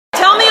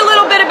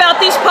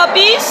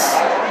puppies?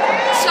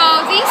 So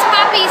these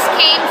puppies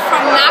came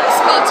from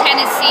Knoxville,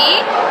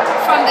 Tennessee,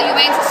 from the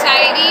Humane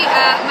Society.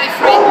 My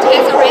friend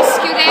has a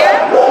rescue there.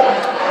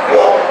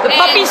 The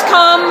puppies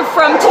come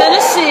from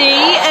Tennessee,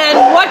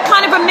 and what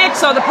kind of a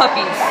mix are the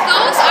puppies?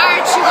 Those are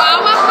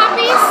Chihuahua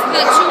puppies,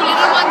 the two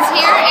little ones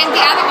here, and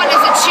the other one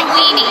is a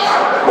Chiweenie.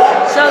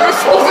 So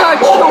these are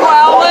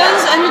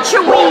Chihuahuas and a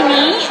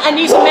Chiweenie, and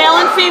these are male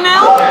and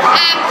female?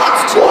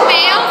 It's two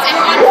males and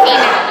one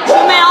female.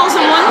 Two males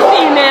and one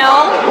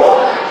female.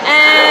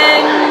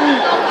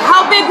 And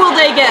how big will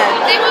they get?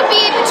 They will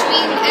be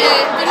between, the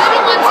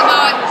little one's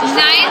about 9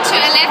 to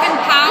 11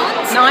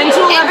 pounds. 9 to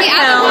 11 and the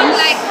pounds. other one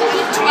like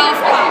 12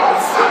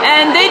 pounds.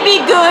 And they'd be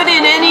good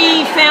in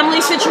any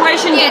family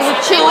situation, yes,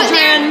 with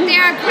children. They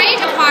are great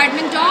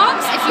apartment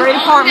dogs. If you great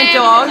own apartment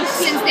them, dogs.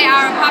 Since they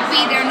are a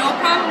puppy, they're no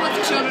problem with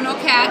children or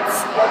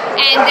cats.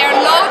 And they're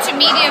low to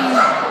medium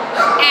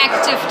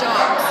active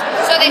dogs.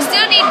 So they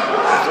still need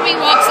 3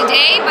 walks a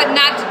day, but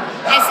not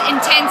as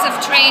intensive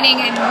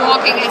training and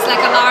walking as like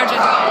a larger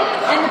dog.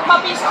 And the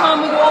puppies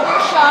come with all their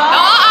shots?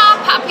 All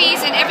our puppies,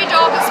 and every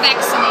dog is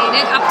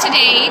vaccinated, up to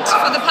date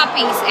for the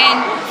puppies,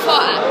 and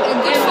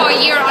good for a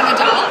year on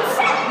adults,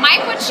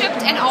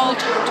 microchipped and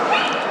altered.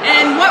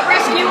 And what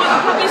rescue are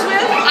the puppies with?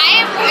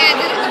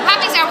 The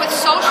puppies are with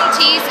Social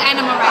Tees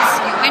Animal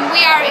Rescue, and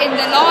we are in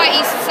the Lower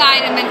East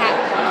Side of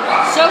Manhattan.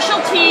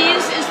 Social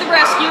Tees is the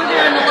rescue.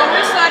 They're in the Lower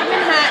East Side of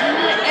Manhattan.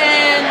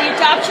 And the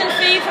adoption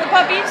fee for the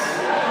puppies?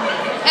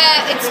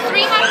 It's $350,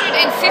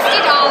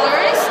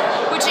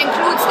 which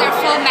includes their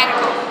full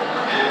medical.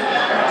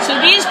 So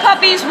these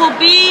puppies will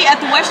be at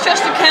the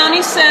Westchester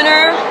County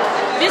Center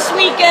this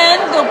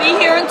weekend. They'll be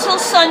here until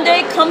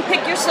Sunday. Come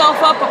pick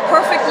yourself up a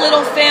perfect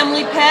little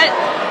family pet.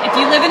 If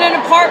you live in an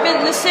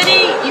apartment in the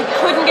city, you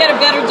couldn't get a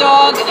better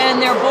dog,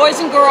 and there are boys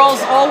and girls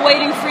all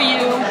waiting for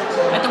you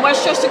at the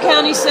Westchester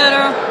County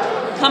Center.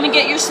 Come and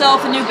get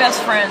yourself a new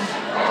best friend.